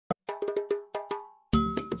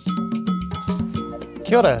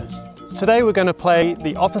Kia ora. Today we're going to play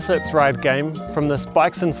the Opposites Ride game from this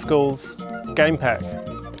Bikes in Schools game pack.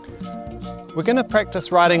 We're going to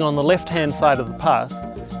practice riding on the left-hand side of the path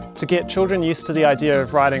to get children used to the idea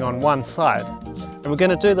of riding on one side. And we're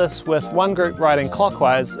going to do this with one group riding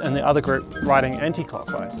clockwise and the other group riding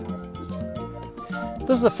anti-clockwise.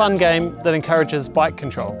 This is a fun game that encourages bike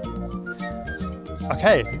control.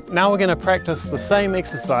 Okay, now we're going to practice the same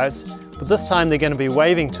exercise, but this time they're going to be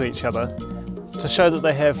waving to each other to show that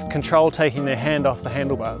they have control taking their hand off the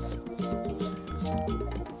handlebars.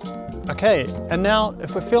 Okay, and now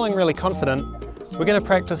if we're feeling really confident, we're going to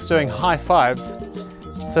practice doing high fives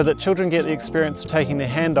so that children get the experience of taking their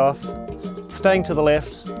hand off, staying to the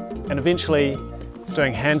left, and eventually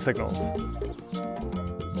doing hand signals.